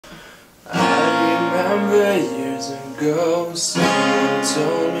remember years ago, someone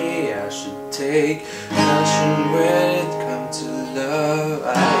told me I should take caution when it comes to love.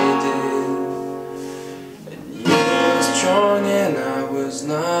 I did, and you were strong and I was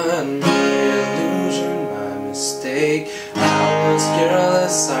not. My illusion, my mistake. I was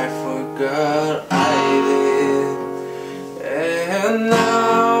careless, I forgot I did. And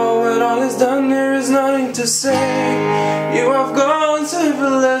now when all is done, there is nothing to say. You have gone so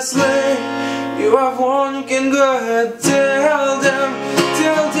effortlessly. You have won, you can go ahead, tell them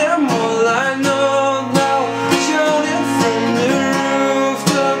all I know now. Shout it from the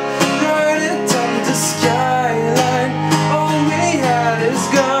rooftop, write it on the skyline. All we had is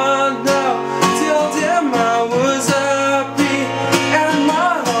gone now. Tell them I was happy and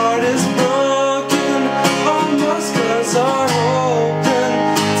my heart is broken. All my scars are open.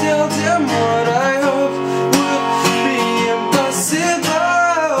 Tell them what I hope would be impossible.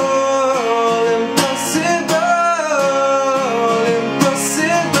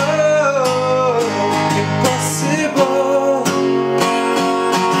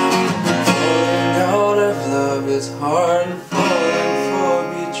 Hard, falling for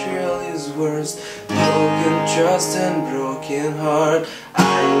betrayal is worse. Broken trust and broken heart. I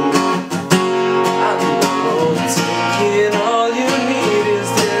know, thinking all you need is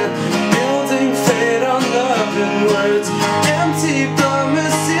that building fate on love and words. Empty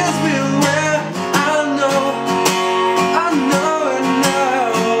promises will wear. I know, and now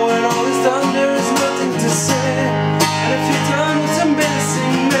when all is done, there is nothing to say. And if you're done with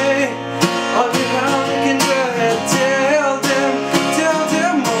embarrassing me, all you have, you can go ahead. Tell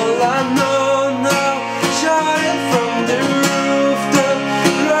them all I know now. Shout it from the rooftop,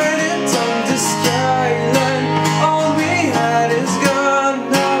 write it on the skyline. All we had is gone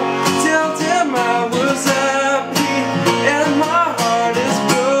now. Tell them I was happy and my heart is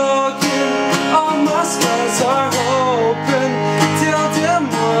broken. All my scars are open. Tell them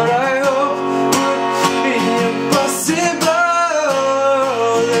what I hope would be impossible.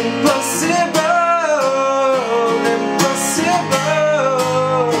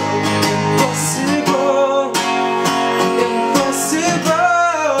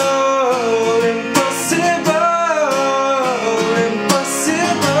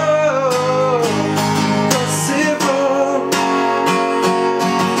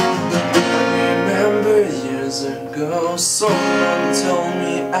 Someone told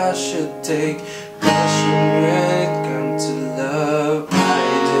me I should take